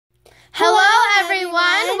Hello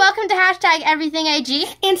everyone! Welcome to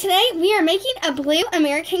 #EverythingAG. And today we are making a blue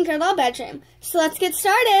American Girl doll bedroom. So let's get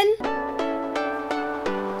started.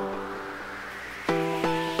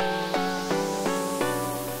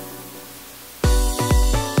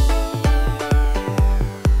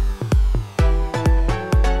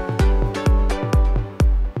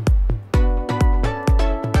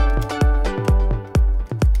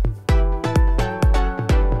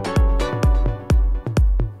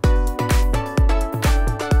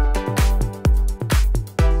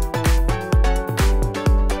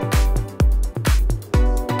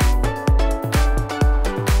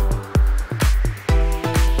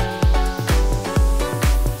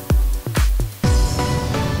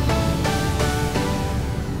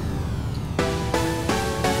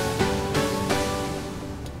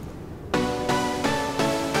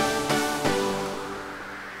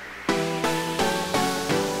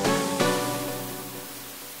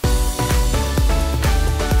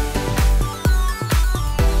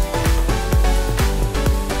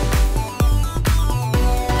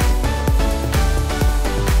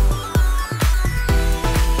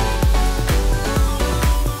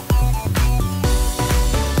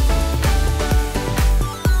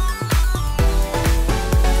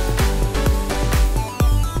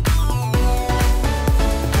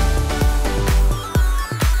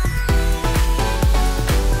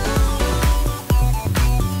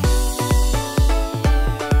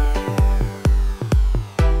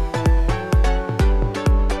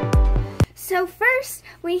 So first,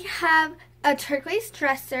 we have a turquoise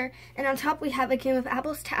dresser, and on top we have a game of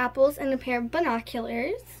apples to apples and a pair of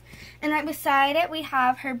binoculars. And right beside it, we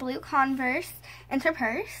have her blue Converse and her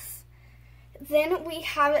purse. Then we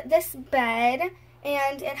have this bed,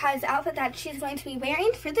 and it has the outfit that she's going to be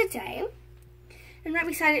wearing for the day. And right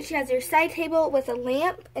beside it, she has her side table with a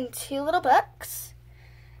lamp and two little books.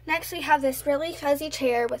 Next, we have this really cozy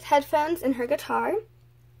chair with headphones and her guitar.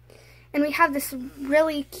 And we have this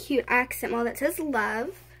really cute accent wall that says love.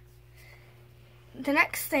 The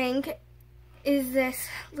next thing is this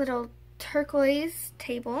little turquoise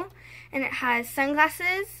table. And it has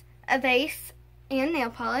sunglasses, a vase, and nail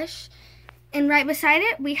polish. And right beside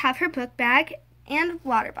it, we have her book bag and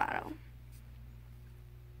water bottle.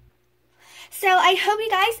 So I hope you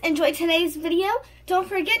guys enjoyed today's video. Don't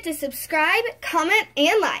forget to subscribe, comment,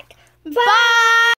 and like. Bye!